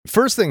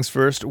First things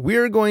first,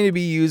 we're going to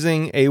be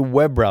using a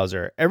web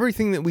browser.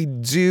 Everything that we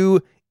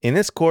do in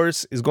this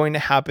course is going to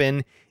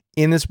happen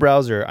in this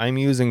browser. I'm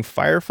using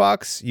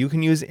Firefox. You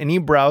can use any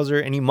browser,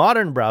 any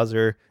modern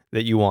browser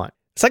that you want.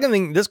 Second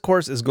thing, this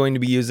course is going to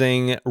be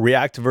using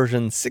React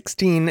version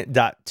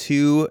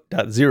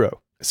 16.2.0.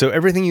 So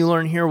everything you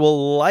learn here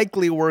will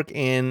likely work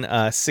in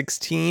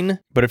 16,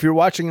 but if you're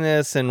watching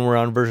this and we're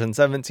on version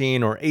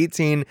 17 or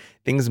 18,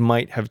 things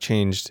might have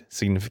changed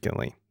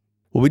significantly.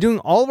 We'll be doing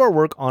all of our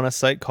work on a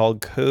site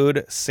called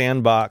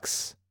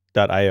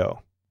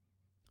codesandbox.io.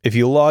 If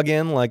you log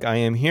in like I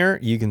am here,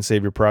 you can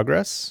save your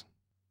progress.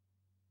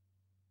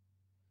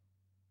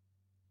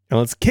 And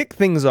let's kick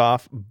things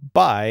off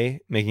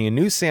by making a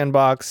new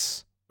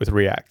sandbox with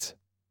React.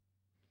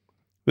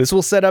 This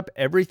will set up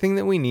everything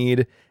that we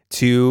need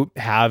to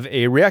have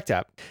a React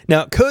app.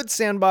 Now, Code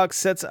Sandbox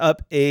sets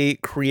up a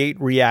create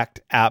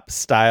React app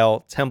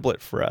style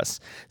template for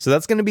us. So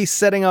that's going to be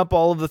setting up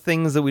all of the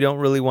things that we don't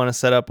really want to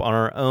set up on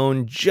our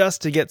own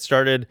just to get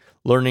started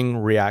learning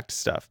React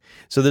stuff.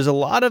 So there's a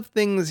lot of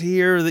things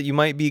here that you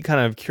might be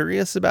kind of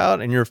curious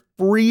about, and you're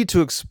free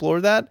to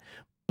explore that.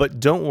 But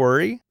don't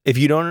worry, if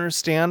you don't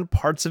understand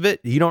parts of it,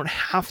 you don't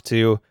have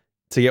to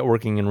get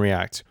working in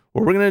React.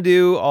 What we're going to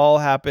do all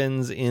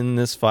happens in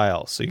this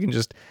file. So you can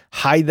just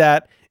hide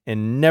that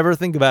and never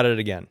think about it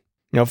again.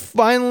 Now,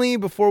 finally,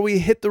 before we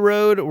hit the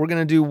road, we're going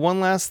to do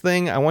one last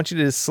thing. I want you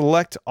to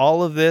select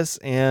all of this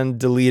and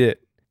delete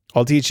it.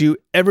 I'll teach you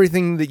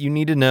everything that you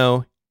need to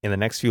know in the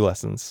next few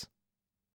lessons.